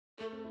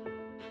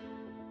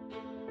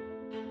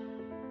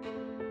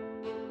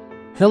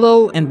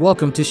Hello and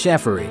welcome to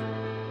Chafary.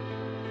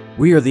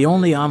 We are the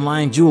only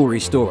online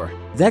jewelry store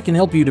that can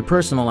help you to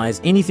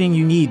personalize anything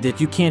you need that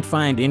you can't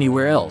find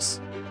anywhere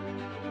else.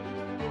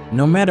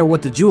 No matter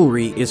what the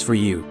jewelry is for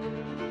you,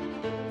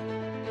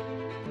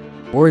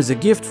 or as a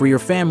gift for your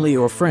family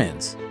or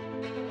friends,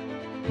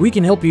 we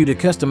can help you to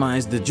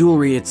customize the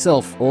jewelry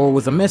itself or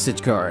with a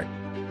message card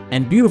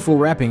and beautiful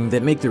wrapping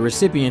that make the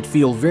recipient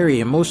feel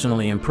very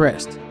emotionally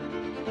impressed.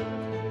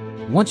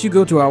 Once you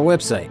go to our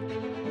website,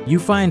 you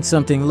find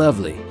something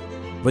lovely,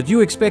 but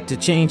you expect to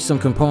change some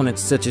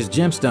components such as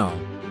gemstone.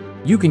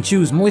 You can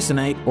choose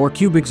moissanite or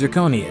cubic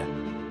zirconia,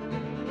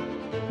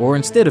 or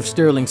instead of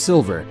sterling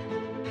silver,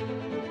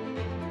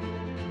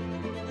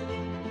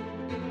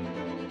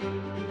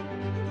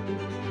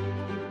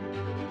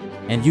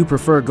 and you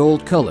prefer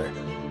gold color,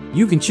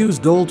 you can choose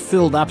gold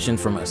filled option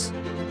from us.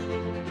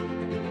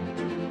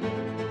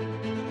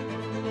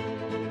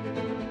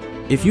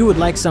 If you would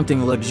like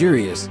something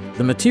luxurious,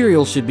 the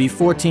material should be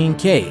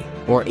 14K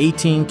or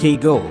 18K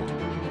gold,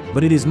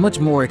 but it is much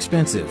more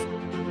expensive.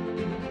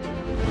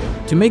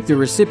 To make the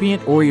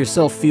recipient or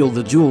yourself feel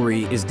the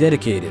jewelry is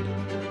dedicated,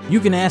 you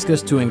can ask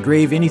us to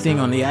engrave anything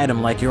on the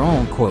item like your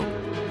own quote,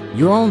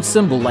 your own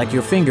symbol like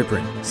your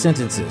fingerprint,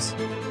 sentences.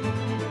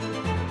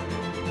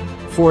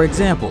 For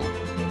example,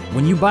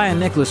 when you buy a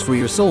necklace for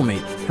your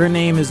soulmate, her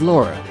name is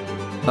Laura.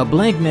 A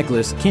blank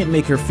necklace can't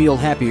make her feel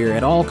happier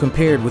at all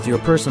compared with your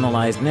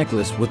personalized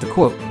necklace with the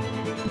quote,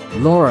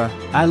 "Laura,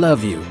 I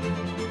love you,"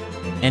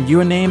 and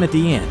your name at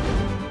the end.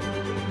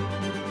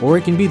 Or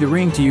it can be the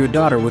ring to your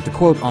daughter with the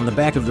quote on the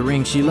back of the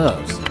ring she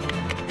loves,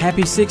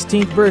 "Happy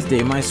 16th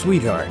birthday, my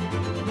sweetheart."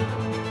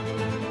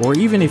 Or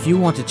even if you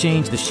want to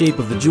change the shape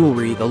of the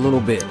jewelry a little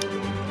bit.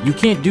 You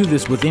can't do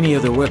this with any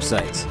other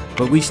websites,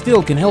 but we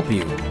still can help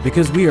you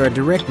because we are a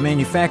direct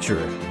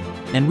manufacturer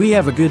and we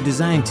have a good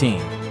design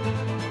team.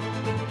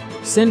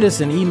 Send us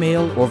an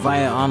email or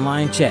via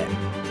online chat.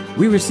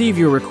 We receive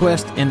your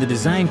request and the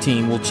design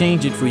team will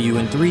change it for you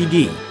in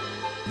 3D.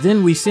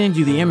 Then we send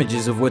you the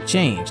images of what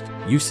changed.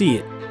 You see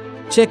it,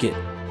 check it,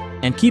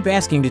 and keep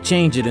asking to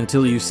change it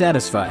until you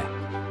satisfy.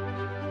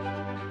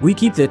 We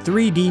keep the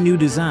 3D new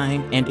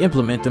design and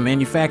implement the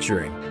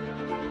manufacturing.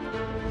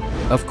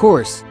 Of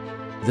course,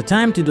 the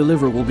time to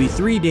deliver will be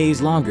 3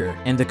 days longer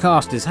and the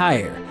cost is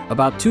higher,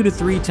 about 2 to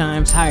 3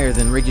 times higher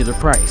than regular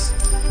price,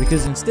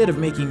 because instead of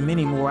making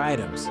many more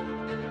items,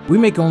 we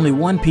make only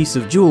one piece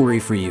of jewelry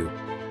for you.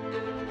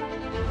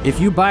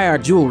 If you buy our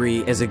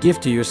jewelry as a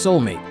gift to your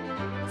soulmate,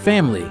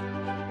 family,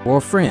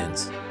 or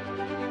friends,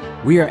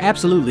 we are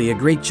absolutely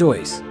a great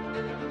choice.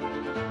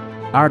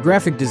 Our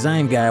graphic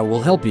design guy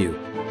will help you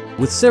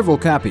with several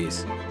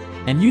copies,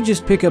 and you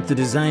just pick up the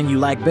design you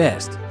like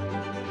best.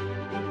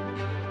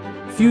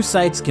 Few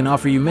sites can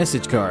offer you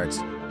message cards.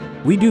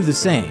 We do the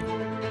same,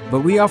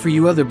 but we offer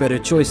you other better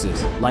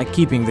choices, like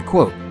keeping the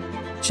quote,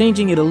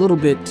 changing it a little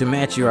bit to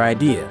match your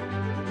idea,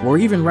 or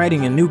even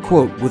writing a new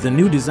quote with a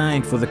new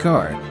design for the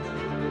card.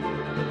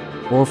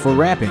 Or for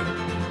wrapping,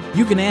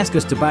 you can ask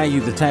us to buy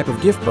you the type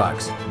of gift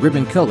box,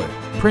 ribbon color,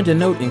 print a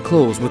note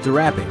enclosed with the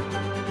wrapping.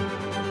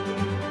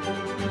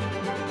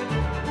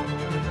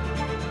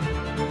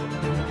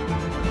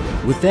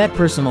 With that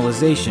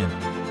personalization,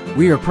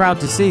 we are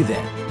proud to say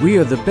that we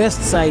are the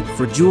best site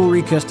for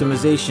jewelry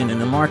customization in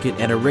the market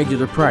at a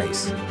regular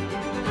price.